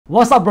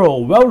What's up, bro?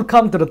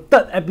 Welcome to the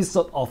third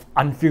episode of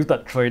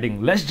Unfiltered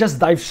Trading. Let's just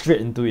dive straight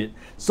into it.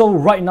 So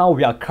right now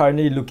we are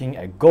currently looking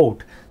at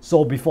gold.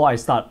 So before I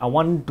start, I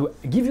want to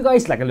give you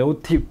guys like a little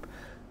tip.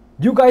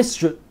 You guys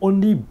should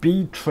only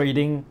be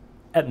trading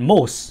at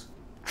most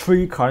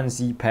 3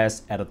 currency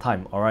pairs at a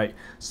time, alright?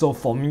 So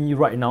for me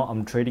right now,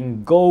 I'm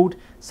trading gold.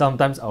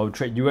 Sometimes I'll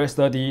trade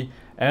US30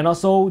 and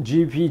also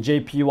GBP,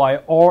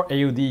 JPY or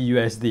AUD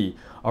USD.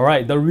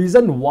 Alright, the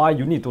reason why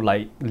you need to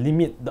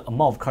limit the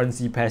amount of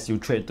currency pairs you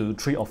trade to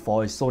 3 or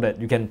 4 is so that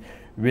you can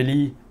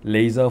really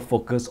laser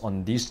focus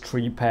on these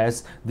 3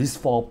 pairs, these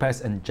 4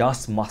 pairs, and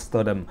just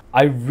master them.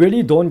 I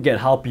really don't get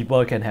how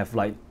people can have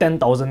like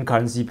 10,000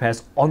 currency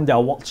pairs on their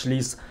watch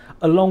list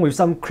along with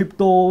some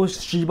crypto,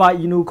 Shiba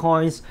Inu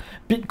coins,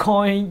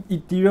 Bitcoin,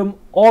 Ethereum,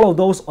 all of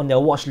those on their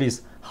watch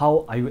list.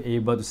 How are you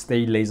able to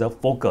stay laser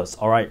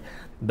focused? Alright,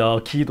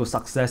 the key to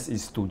success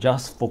is to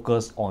just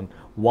focus on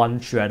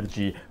one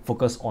strategy,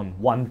 focus on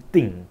one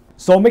thing.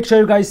 So make sure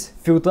you guys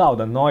filter out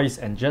the noise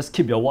and just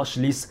keep your watch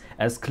list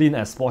as clean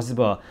as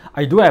possible.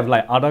 I do have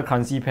like other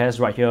currency pairs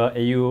right here,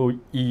 AU,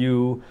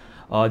 EU,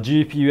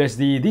 GBP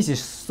USD. This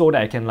is so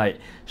that I can like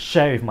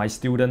share with my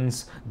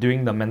students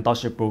during the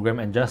mentorship program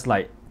and just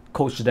like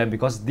coach them,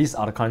 because these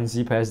are the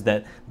currency pairs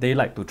that they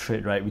like to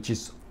trade, right? Which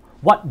is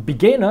what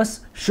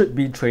beginners should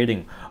be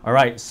trading.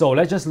 Alright, so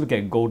let's just look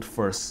at gold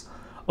first.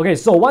 Okay,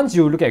 so once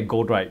you look at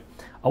gold, right,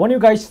 I want you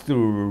guys to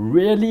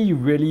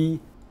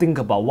really think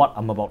about what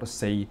I'm about to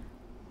say.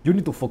 You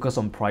need to focus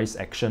on price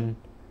action.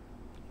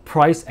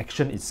 Price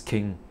action is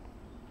king.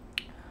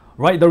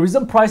 Right, the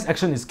reason price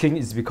action is king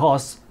is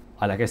because,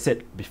 like I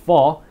said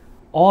before,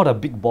 all the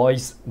big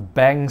boys,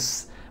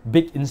 banks,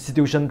 big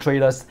institution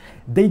traders,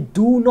 they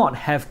do not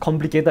have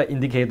complicated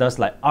indicators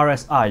like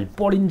RSI,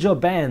 Bollinger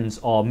Bands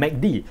or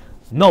MACD.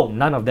 No,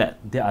 none of that.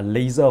 They are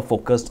laser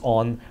focused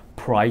on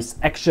price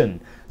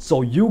action.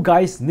 So you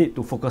guys need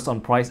to focus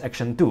on price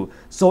action too.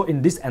 So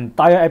in this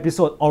entire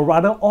episode, or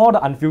rather all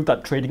the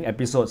Unfiltered Trading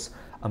episodes,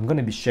 I'm going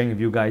to be sharing with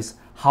you guys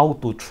how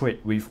to trade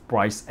with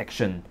price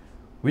action,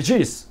 which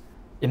is,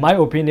 in my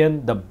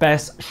opinion, the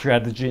best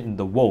strategy in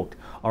the world.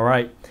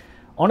 Alright,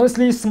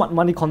 honestly, smart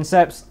money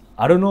concepts,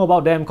 I don't know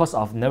about them because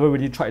I've never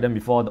really tried them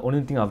before. The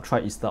only thing I've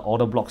tried is the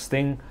order blocks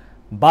thing,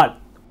 but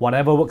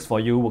whatever works for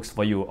you,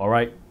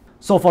 alright?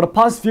 So for the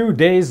past few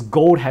days,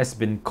 gold has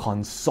been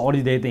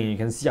consolidating. You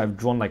can see I've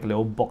drawn like a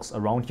little box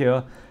around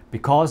here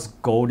because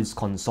gold is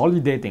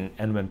consolidating,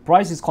 and when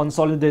price is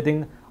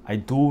consolidating, I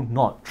do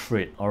not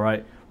trade,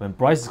 alright? When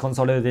price is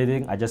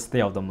consolidating, I just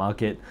stay out of the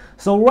market.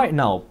 So right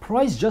now,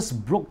 price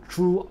just broke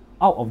through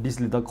out of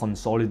this little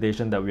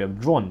consolidation that we have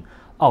drawn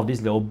out of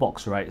this little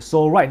box, right?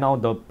 So right now,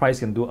 the price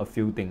can do a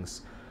few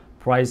things.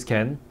 Price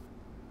can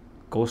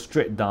go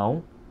straight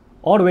down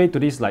all the way to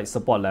this like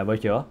support level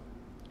here,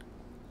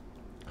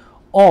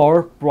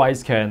 or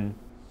price can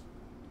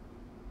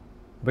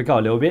break out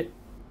a little bit,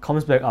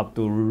 comes back up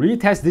to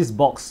retest this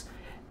box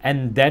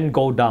and then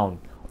go down.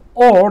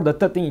 Or the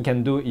third thing it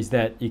can do is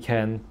that it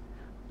can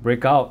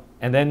break out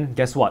and then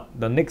guess what?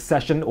 The next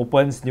session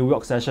opens, New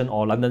York session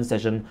or London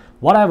session,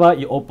 whatever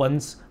it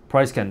opens,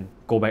 price can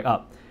go back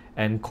up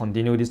and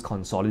continue this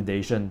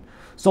consolidation.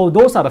 So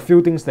those are the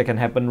few things that can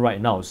happen right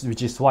now,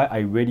 which is why I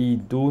really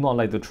do not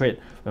like to trade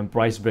when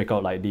price break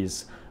out like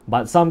this.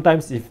 But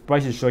sometimes if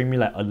price is showing me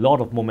like a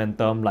lot of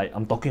momentum, like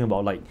I'm talking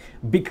about like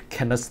big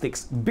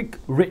candlesticks, big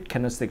red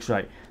candlesticks,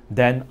 right,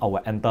 then I will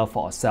enter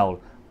for a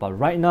sell. But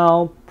right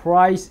now,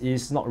 price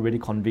is not really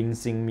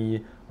convincing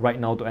me right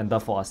now to enter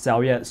for a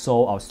sell yet,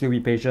 so I'll still be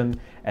patient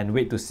and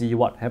wait to see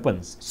what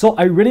happens. So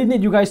I really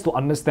need you guys to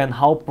understand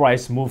how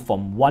price move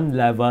from one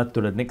level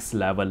to the next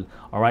level.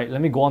 Alright,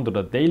 let me go on to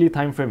the daily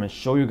time frame and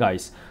show you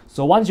guys.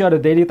 So once you're at the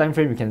daily time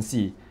frame, you can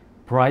see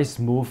price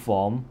move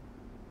from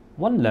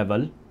one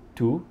level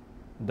to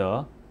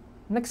the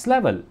next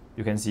level.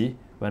 You can see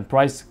when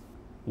price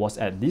was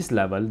at this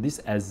level,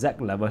 this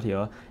exact level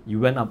here, you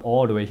went up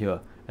all the way here,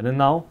 and then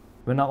now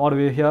went up all the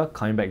way here,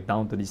 coming back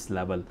down to this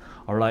level.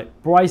 Alright,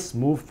 price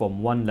move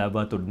from one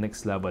level to the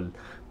next level.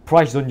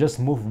 Price don't just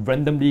move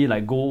randomly,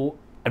 like go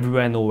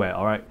everywhere nowhere.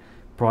 Alright,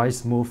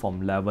 price move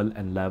from level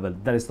and level.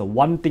 That is the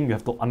one thing you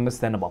have to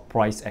understand about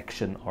price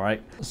action.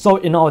 Alright, so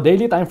in our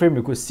daily time frame,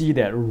 you could see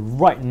that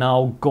right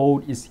now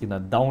gold is in a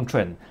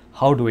downtrend.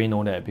 How do we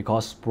know that?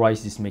 Because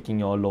price is making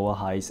your lower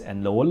highs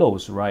and lower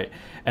lows, right?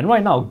 And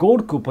right now,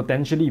 gold could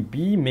potentially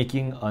be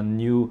making a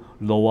new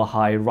lower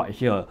high right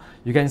here.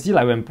 You can see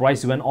like when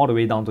price went all the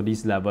way down to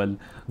this level,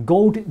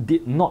 gold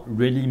did not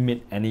really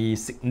make any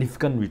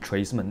significant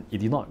retracement. It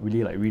did not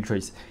really like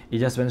retrace. It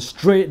just went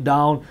straight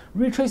down,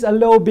 retraced a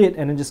little bit,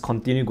 and then just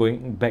continue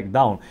going back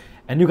down.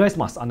 And you guys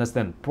must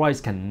understand,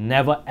 price can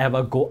never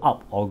ever go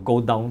up or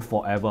go down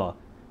forever.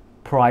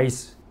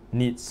 Price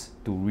needs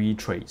to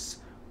retrace.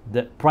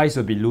 The price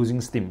will be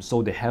losing steam,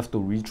 so they have to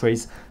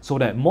retrace so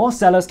that more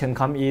sellers can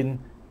come in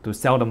to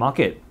sell the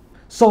market.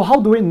 So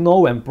how do we know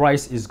when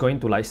price is going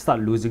to like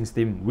start losing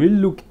steam? We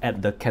look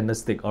at the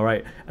candlestick,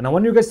 alright? And I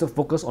want you guys to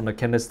focus on the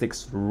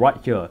candlesticks right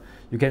here.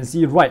 You can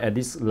see right at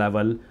this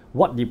level,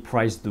 what did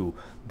price do?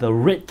 the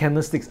red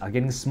candlesticks are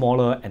getting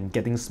smaller and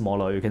getting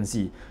smaller. You can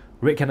see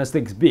red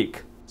candlesticks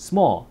big,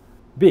 small,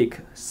 big,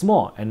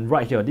 small, and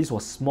right here this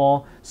was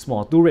small,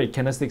 small, two red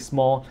candlesticks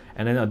small,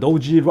 and then a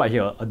doji right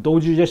here. A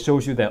doji just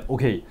shows you that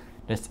okay,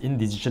 there's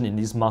indecision in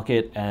this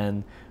market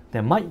and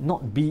there might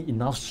not be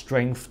enough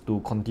strength to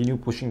continue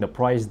pushing the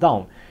price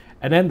down.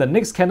 And then the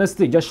next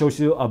candlestick just shows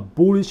you a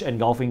bullish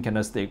engulfing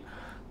candlestick.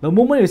 The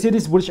moment you see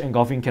this bullish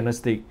engulfing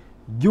candlestick,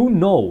 you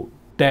know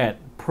that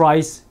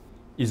price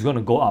is going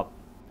to go up.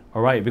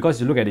 Alright, because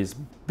you look at this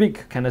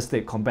big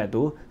candlestick compared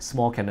to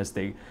small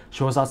candlestick,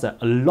 shows us that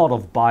a lot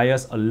of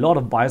buyers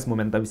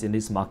momentum is in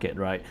this market,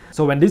 right?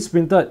 So when this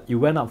printed, it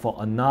went up for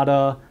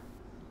another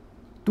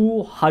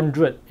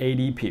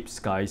 280 pips,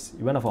 guys.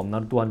 It went up for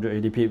another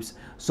 280 pips.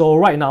 So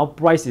right now,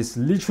 price is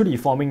literally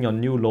forming your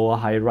new lower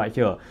high right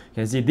here. You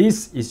can see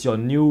this is your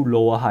new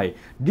lower high.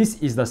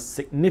 This is the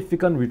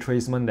significant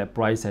retracement that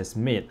price has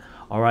made.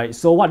 Alright,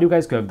 so what you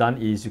guys could have done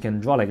is you can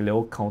draw like a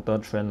little counter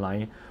trend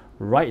line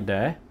right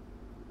there.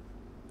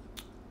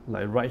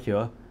 Like right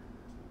here,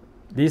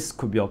 this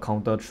could be your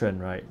counter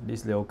trend, right?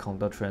 This little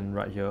counter trend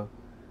right here,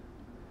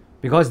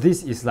 because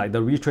this is like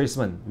the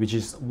retracement, which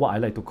is what I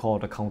like to call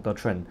the counter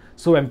trend.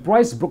 So when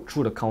price broke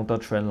through the counter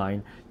trend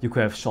line, you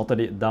could have shorted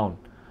it down,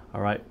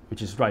 all right,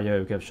 which is right here.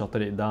 You could have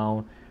shorted it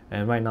down,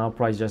 and right now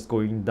price just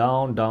going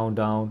down, down,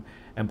 down,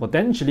 and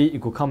potentially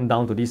it could come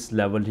down to this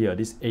level here,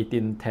 this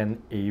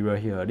 1810 area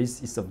here.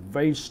 This is a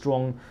very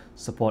strong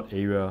support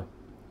area,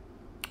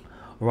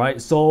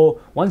 right? So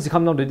once you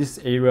come down to this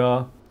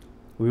area,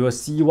 we will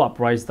see what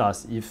price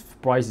does if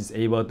price is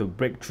able to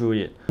break through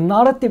it.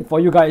 Another tip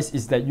for you guys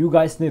is that you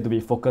guys need to be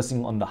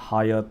focusing on the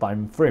higher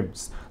time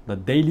frames, the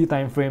daily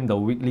time frame, the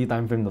weekly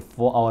time frame, the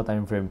 4-hour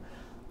time frame.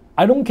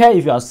 I don't care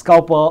if you're a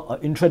scalper, an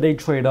intraday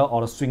trader,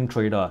 or a swing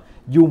trader,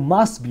 you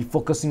must be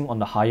focusing on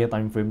the higher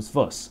time frames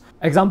first.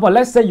 Example,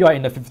 let's say you are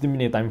in the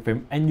 15-minute time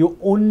frame and you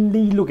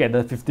only look at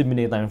the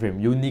 15-minute time frame,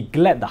 you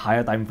neglect the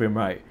higher time frame,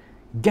 right?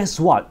 Guess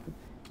what?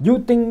 You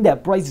think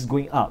that price is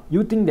going up,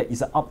 you think that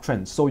it's an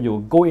uptrend, so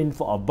you go in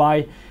for a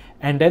buy,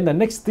 and then the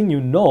next thing you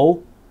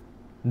know,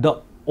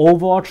 the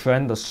overall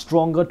trend, the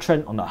stronger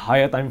trend on the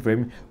higher time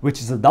frame,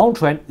 which is a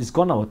downtrend, is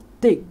gonna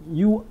take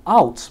you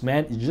out,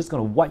 man. It's just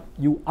gonna wipe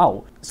you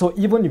out. So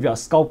even if you are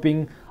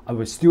scalping, I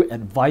will still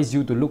advise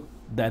you to look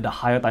at the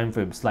higher time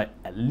frames, like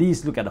at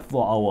least look at the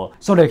 4-hour,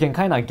 so that you can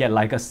kind of get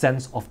like a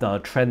sense of the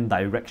trend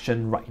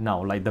direction right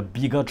now, like the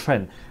bigger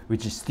trend,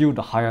 which is still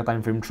the higher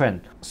time frame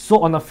trend.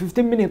 So on a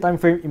 15-minute time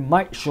frame, it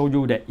might show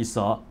you that it's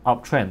a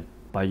uptrend,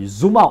 but you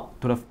zoom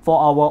out to the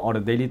 4-hour or the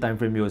daily time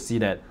frame, you will see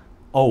that,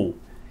 oh,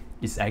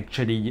 is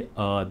actually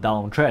a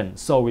downtrend,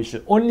 so we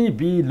should only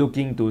be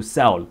looking to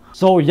sell.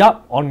 So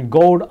yep, on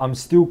gold I'm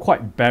still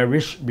quite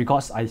bearish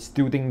because I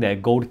still think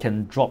that gold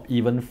can drop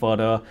even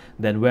further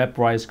than where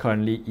price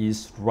currently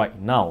is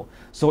right now.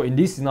 So in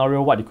this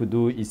scenario, what you could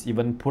do is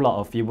even pull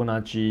out a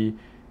Fibonacci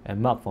and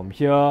mark from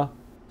here,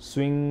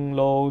 swing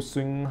low,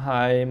 swing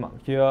high,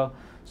 mark here.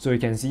 So you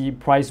can see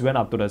price went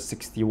up to the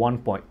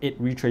 61.8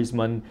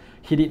 retracement,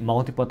 hit it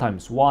multiple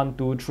times, 1,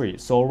 2, 3.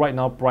 So right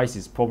now price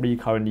is probably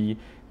currently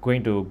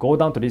going to go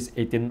down to this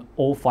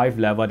 1805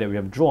 level that we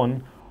have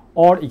drawn,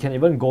 or it can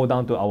even go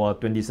down to our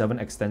 27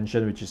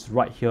 extension, which is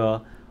right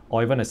here,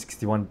 or even a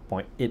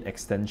 61.8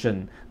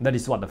 extension. That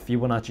is what the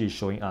Fibonacci is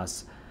showing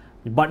us.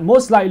 But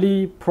most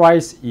likely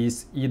price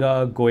is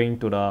either going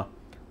to the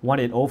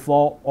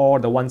 1804 or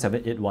the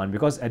 1781,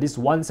 because at this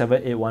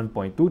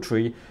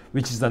 1781.23,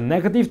 which is the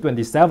negative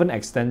 27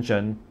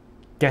 extension,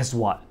 guess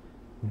what?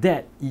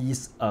 That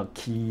is a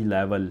key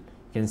level. You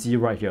can see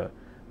right here,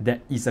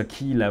 that is a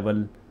key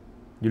level.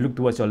 You look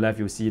towards your left,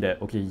 you see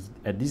that, okay,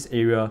 at this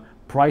area,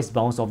 price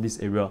bounced off this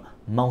area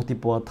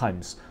multiple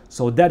times.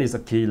 So that is a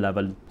key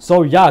level.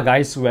 So yeah,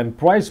 guys, when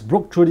price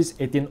broke through this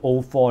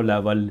 1804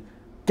 level,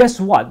 guess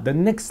what? The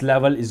next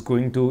level is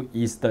going to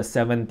is the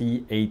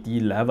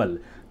 70-80 level.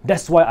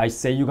 That's why I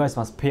say you guys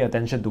must pay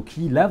attention to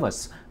key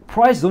levels.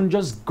 Price don't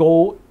just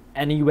go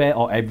anywhere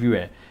or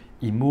everywhere.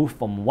 It moves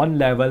from one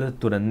level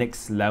to the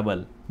next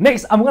level.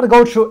 Next, I'm going to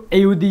go through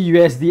AUD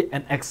USD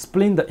and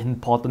explain the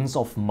importance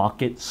of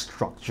market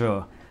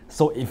structure.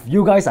 So if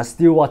you guys are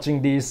still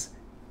watching this,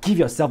 give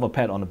yourself a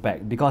pat on the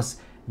back, because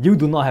you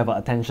do not have an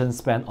attention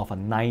span of a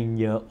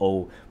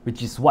 9-year-old,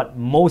 which is what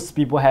most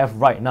people have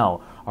right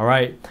now.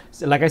 Alright,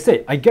 so like I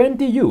said, I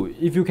guarantee you,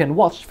 if you can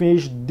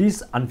finish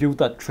these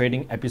Unfiltered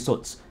Trading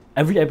episodes,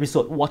 every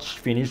episode, watch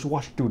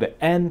to the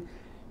end,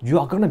 you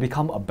are going to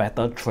become a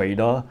better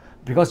trader,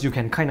 because you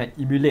can kind of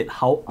emulate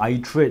how I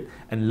trade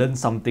and learn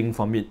something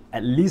from it.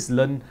 At least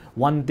learn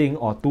one thing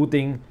or two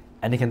things,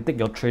 and you can take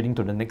your trading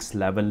to the next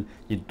level.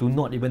 You do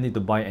not even need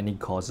to buy any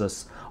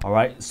courses.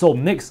 Alright, so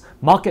next,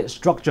 market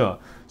structure.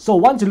 So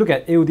once you look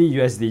at AUD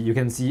USD, you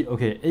can see,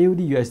 okay, AUD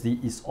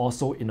USD is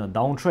also in a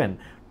downtrend.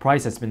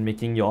 Price has been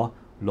making your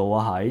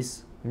lower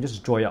highs. Let me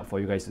just draw it up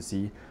for you guys to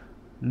see.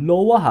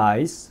 Lower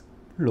highs,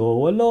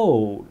 lower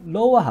low,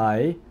 lower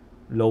high,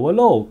 lower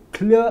low,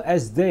 clear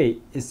as day,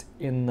 is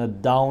in a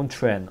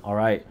downtrend. All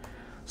right,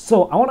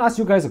 so I want to ask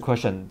you guys a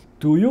question.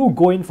 Do you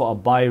go in for a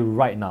buy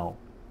right now?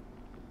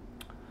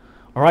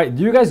 Alright,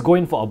 do you guys go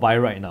in for a buy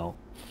right now?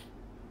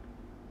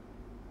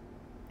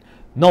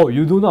 No,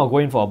 you do not go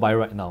in for a buy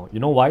right now. You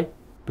know why?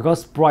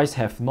 Because price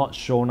have not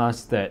shown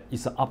us that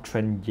it's an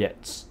uptrend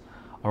yet.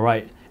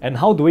 Alright, and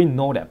how do we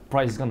know that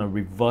price is gonna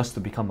reverse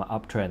to become an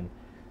uptrend?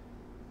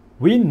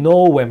 We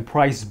know when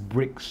price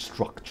breaks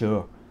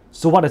structure.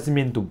 So what does it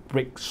mean to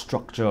break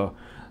structure?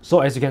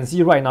 So as you can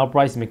see right now,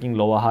 price making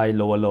lower high,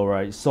 lower low,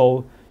 right?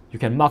 So you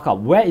can mark up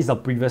where is the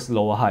previous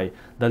lower high.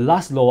 The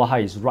last lower high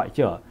is right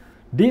here.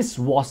 This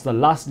was the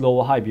last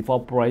lower high before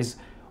price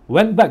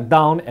went back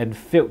down and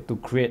failed to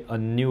create a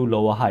new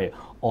lower high.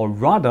 Or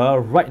rather,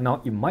 right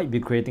now it might be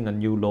creating a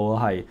new lower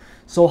high.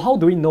 So how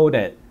do we know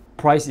that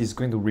price is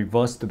going to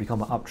reverse to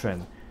become an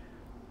uptrend?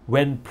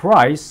 When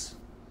price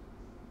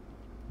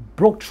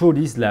broke through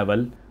this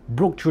level,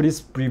 broke through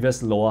this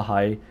previous lower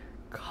high,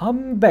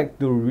 come back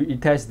to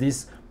retest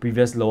this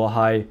previous lower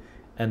high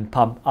and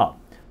pump up.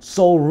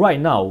 So right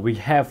now we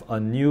have a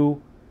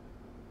new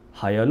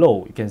higher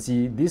low. You can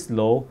see this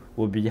low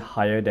will be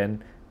higher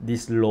than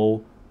this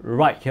low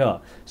right here.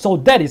 So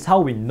that is how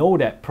we know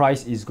that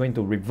price is going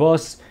to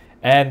reverse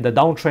and the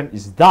downtrend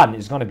is done.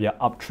 It's going to be an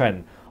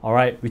uptrend.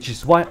 Alright, which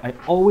is why I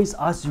always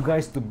ask you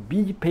guys to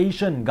be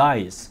patient,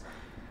 guys.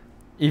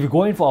 If you're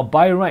going for a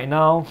buy right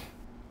now,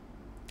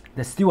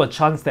 there's still a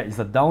chance that it's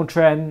a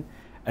downtrend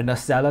and the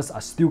sellers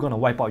are still gonna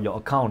wipe out your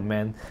account,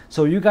 man.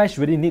 So you guys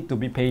really need to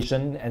be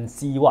patient and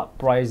see what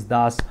price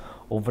does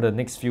over the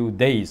next few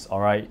days.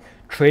 Alright,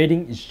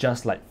 trading is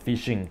just like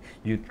fishing.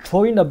 You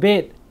throw in a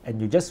bait and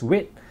you just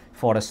wait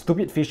for the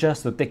stupid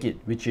fishes to take it,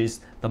 which is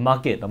the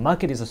market. The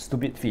market is a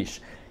stupid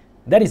fish.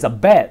 That is a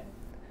bad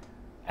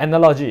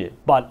analogy,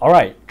 but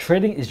alright,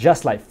 trading is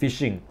just like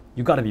fishing.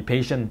 You gotta be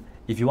patient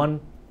if you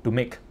want to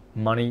make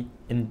money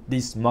in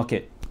this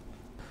market.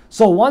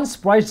 So once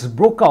price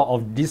broke out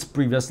of this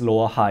previous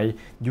lower high,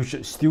 you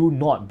should still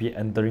not be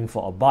entering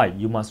for a buy.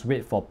 You must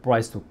wait for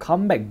price to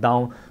come back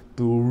down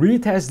to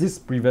retest this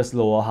previous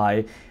lower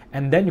high,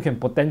 and then you can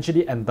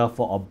potentially enter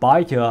for a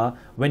buy here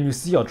when you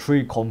see your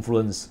three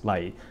confluence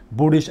like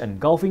bullish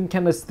engulfing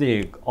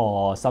candlestick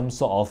or some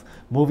sort of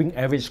moving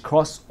average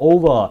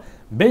crossover.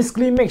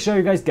 Basically, make sure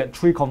you guys get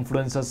three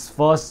confluences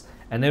first,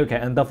 and then you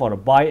can enter for the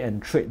buy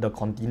and trade the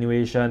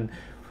continuation.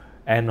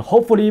 And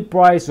hopefully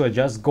price will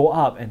just go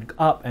up and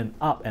up and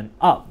up and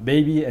up,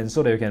 baby, and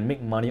so that you can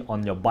make money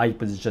on your buy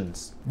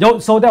positions. Yo,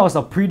 so that was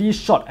a pretty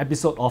short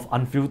episode of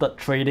Unfiltered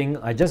Trading.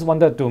 I just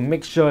wanted to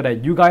make sure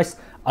that you guys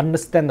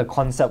understand the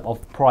concept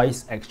of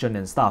price action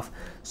and stuff.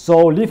 So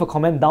leave a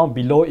comment down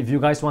below if you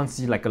guys want to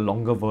see like a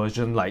longer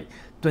version, like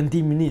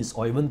 20 minutes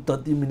or even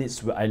 30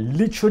 minutes, where I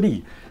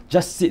literally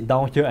just sit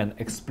down here and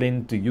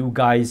explain to you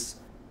guys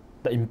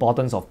the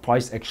importance of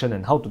price action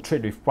and how to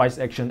trade with price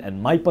action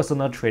and my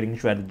personal trading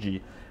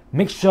strategy.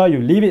 Make sure you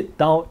leave it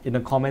down in the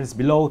comments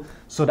below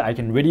so that I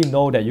can really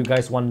know that you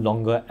guys want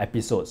longer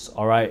episodes,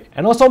 alright?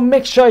 And also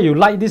make sure you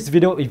like this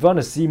video if you want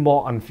to see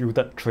more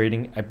Unfiltered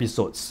Trading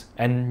episodes.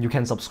 And you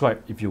can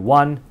subscribe if you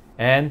want.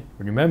 And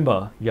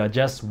remember, you are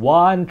just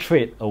one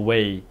trade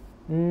away.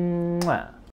 Mwah.